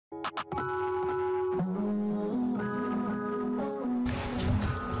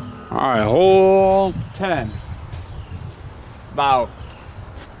All right, hole 10. About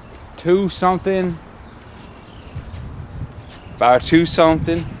 2 something. About 2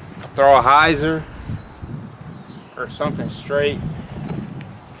 something. Throw a hyzer or something straight.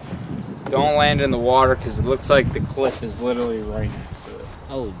 Don't land in the water because it looks like the cliff is literally right next to it.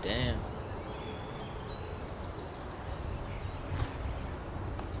 Oh, damn.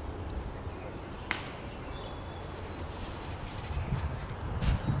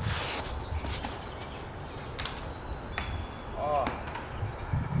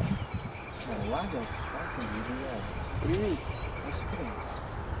 What do you mean? Just kidding.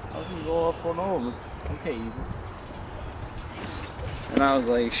 I was gonna go up on over. Okay, Evil. And I was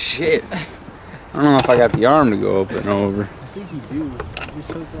like, shit. I don't know if I got the arm to go up and over. I think you do.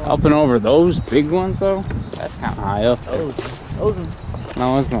 Up and over those big ones though? That's kind of high up there.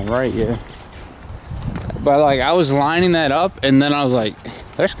 No, it's not right, yeah. But like, I was lining that up and then I was like,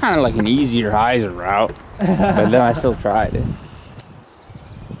 there's kind of like an easier hyzer route. But then I still tried it.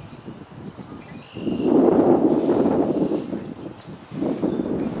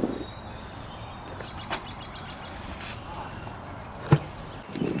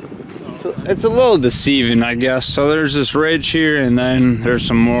 It's a little deceiving, I guess. So there's this ridge here, and then there's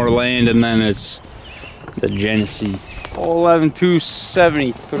some more land, and then it's the Genesee. Hole 11,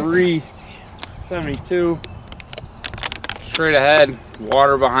 273, 72. Straight ahead,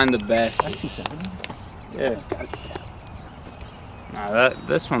 water behind the basket. That's 270. Yeah. Nah,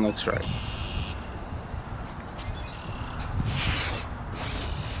 this one looks right.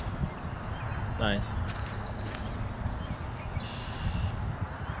 Nice.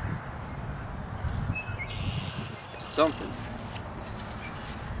 Something.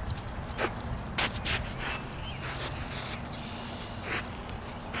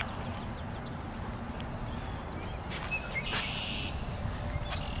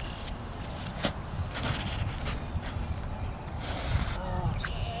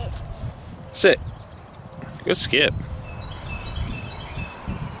 Sit. Good skip.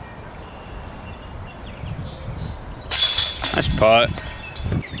 Nice putt.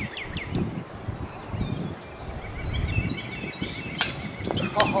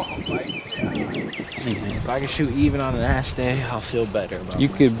 Oh my God. Hey man, if I can shoot even on an ass day, I'll feel better about You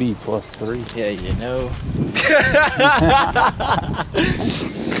myself. could be +3. Yeah, you know.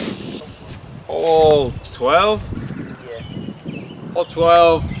 Hole 12? Yeah. Hole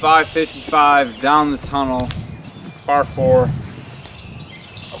 12, 555, down the tunnel, par 4.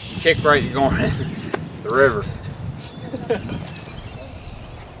 Kick right, you're going in the river.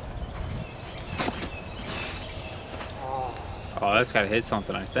 Oh, that's gotta hit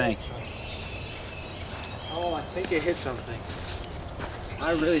something, I think. Oh, I think it hit something.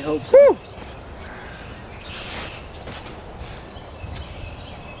 I really hope so. Woo!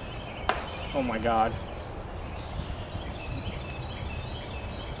 Oh my God.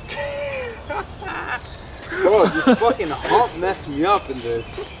 Bro, this fucking hump messed me up in this.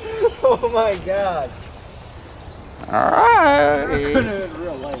 Oh my God. Alright. In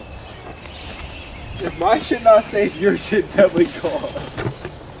real life. If my shit not safe, your shit definitely caught.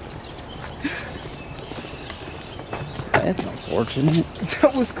 That's unfortunate.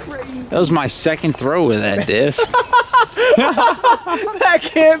 That was crazy. That was my second throw with that disc. That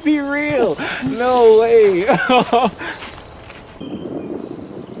can't be real. No way.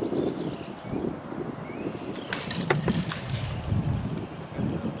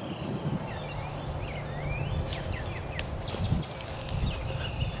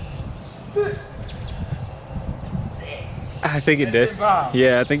 I think it did.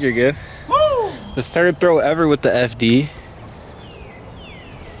 Yeah, I think you're good. Woo! The third throw ever with the FD.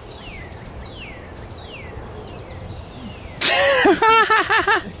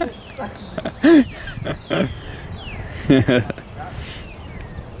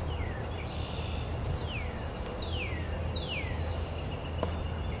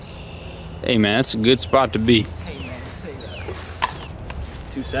 Hey man, that's a good spot to be. Hey man, say that.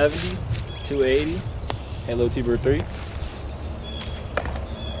 270, 280. Halo T-Bird 3.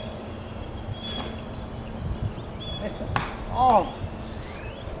 Oh,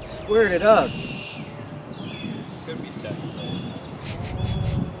 squared it up. Could be second.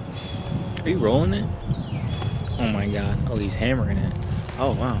 Are you rolling it? Oh my God. Oh, he's hammering it.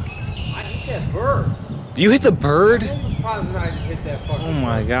 Oh, wow. I hit that bird. You hit the bird? I'm positive I just hit that fucking Oh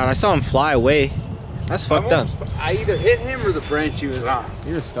my God. I saw him fly away. That's fucked up. I either hit him or the branch he was on.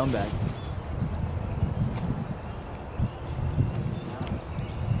 You're a scumbag.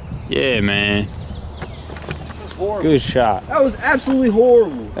 Yeah, man. That was horrible. Good shot. That was absolutely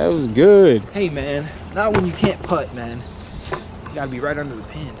horrible. That was good. Hey, man. Not when you can't putt, man. You gotta be right under the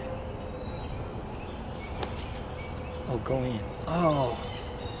pin. Oh, go in. Oh.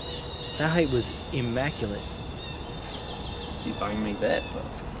 That height was immaculate. Let's see if I can make that.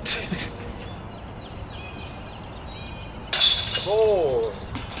 Oh.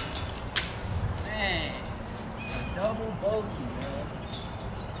 Man. A double bogey, man.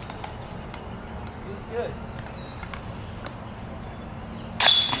 Feels good.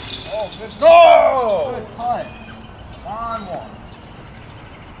 Oh, good. No! Good putt. 1-1.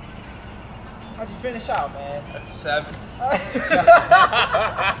 How'd you finish out, man? That's a 7.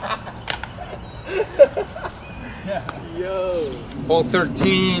 Yo. Hole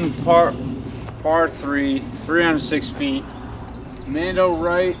 13, par 3, 306 feet. Mando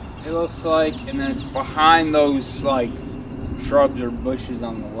right, it looks like, and then it's behind those like shrubs or bushes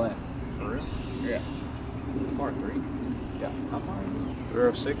on the left. For real? Yeah. It's a par 3. Yeah. How far?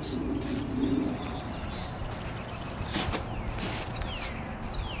 306.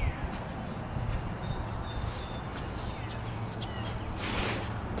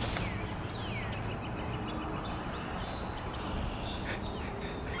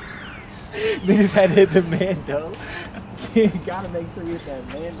 Niggas had to hit the Mando. You gotta make sure you hit that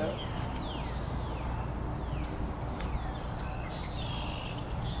Mando.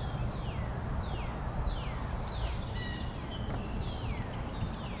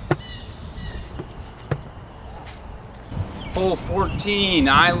 Hole 14,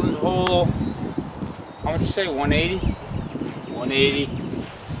 island hole. How much you say? 180? 180.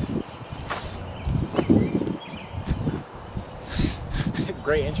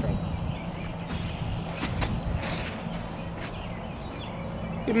 Great intro.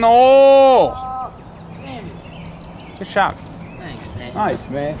 No! Oh, damn it. Good shot. Thanks, man. Nice,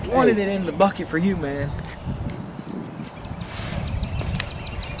 man. Wanted it in the bucket for you, man.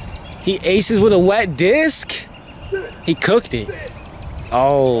 He aces with a wet disc? He cooked it.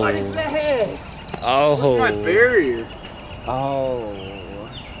 Oh. What is that? Oh. What's my barrier? Oh.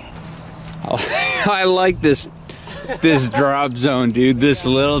 I like this drop zone, dude. This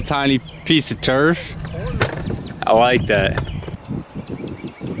little tiny piece of turf. I like that.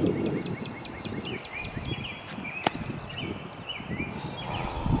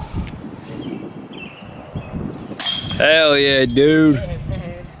 Hell yeah, dude.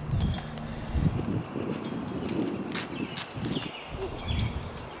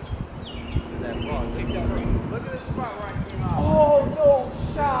 Oh, no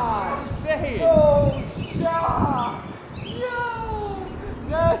shot. I'm saying. No shot. Yo,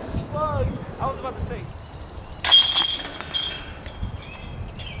 that's fun. I was about to say.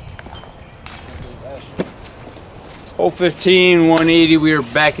 Hole 15, 180. We are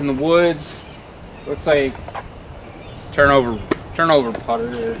back in the woods. Looks like turnover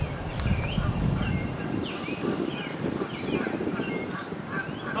putter here.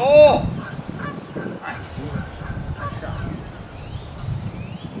 Oh! Nice. Nice shot.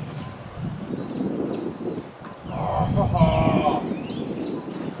 Oh.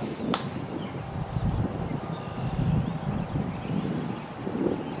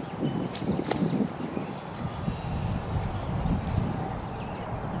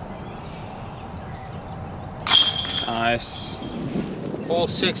 Nice. Hole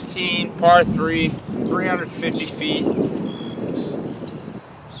 16, par 3, 350 feet.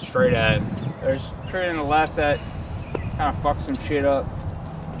 Straight ahead. There's a tree on the left that kind of fucks some shit up.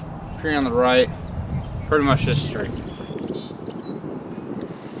 Tree on the right. Pretty much just straight.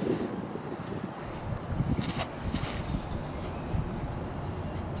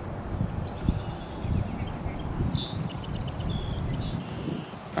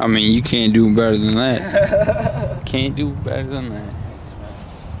 I mean, you can't do better than that. Can't do better than that. Thanks, man.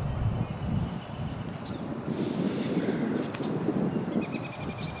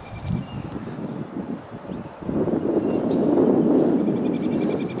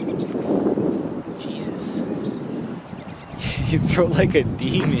 Jesus. You throw like a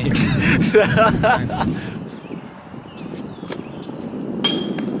demon.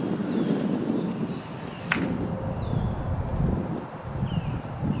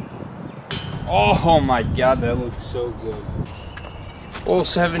 Oh my god, that looks so good. Hole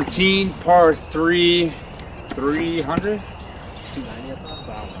 17, par 3, 300? 290, I thought,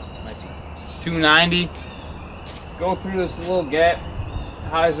 but I don't know. Might be. 290. Go through this little gap.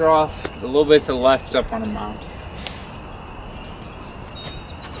 Highs are off. A little bit to the left, it's up on a mountain.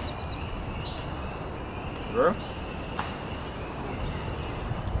 Bro?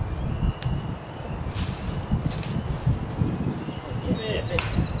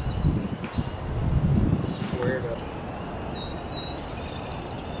 Squared up.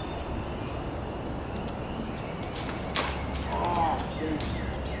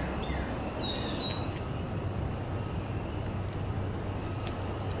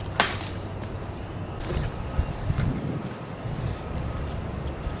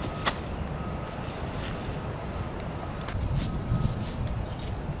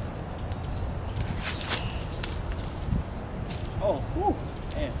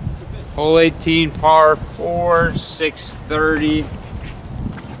 Hole 18, par 4, 630.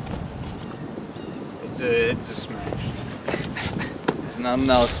 It's a smash. Nothing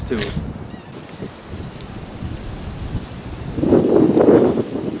else to it.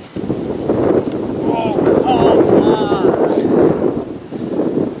 Oh, come on!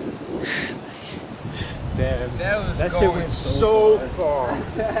 Damn, That shit went so far.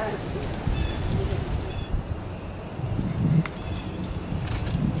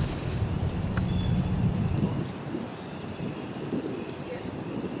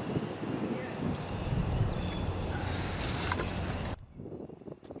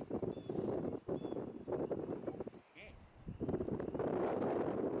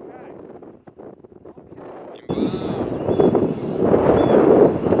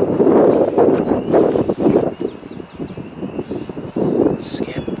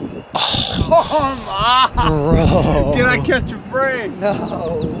 Skip. Come on! Bro. Can I catch a break?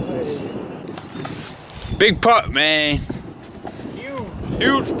 No way. Big putt, man.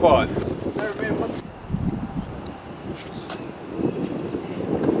 Huge putt.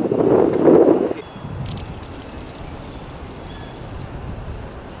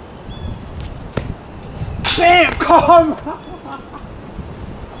 Damn, come on!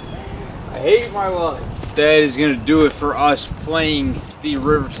 I hate my life. That is going to do it for us playing the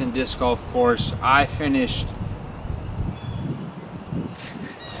Riverton Disc Golf Course. I finished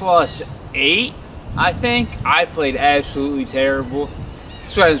 +8, I think. I played absolutely terrible.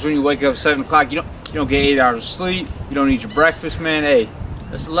 That's what happens when you wake up at 7 o'clock. You don't get 8 hours of sleep. You don't eat your breakfast, man. Hey,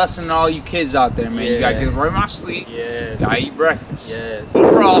 that's a lesson to all you kids out there, man. Yeah. You got to get the right amount of sleep. Yes. You got to eat breakfast. Yes.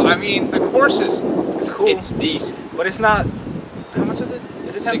 Overall, I mean, the course is It's cool. It's decent. But it's not. How much is it?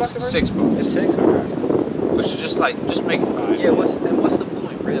 Is it $10 bucks? $6. It's 6. Okay. Which is just make it 5. Yeah. What's the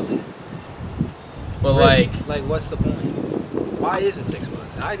point, really? But Really? What's the point? Why is it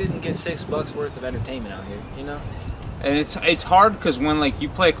 $6? I didn't get $6 worth of entertainment out here. You know. and it's hard because when you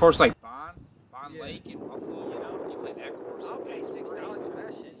play a course like Bond Yeah. Lake in Buffalo, you play that course. I'll pay $6 for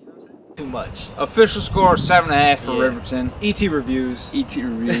that shit. You know what I'm saying? Too much. Official score 7.5 for Yeah. Riverton. ET reviews. ET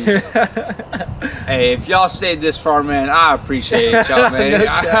reviews. Hey, if y'all stayed this far, man, I appreciate y'all, man. No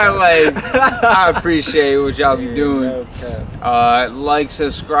I appreciate what y'all be doing. No cap. Like,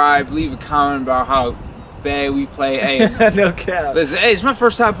 subscribe, leave a comment about how bad we play. Hey, No cap. listen, hey, it's my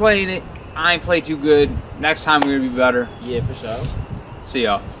first time playing it. I ain't played too good. Next time we're gonna be better. Yeah, for sure. See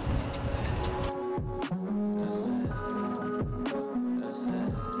y'all.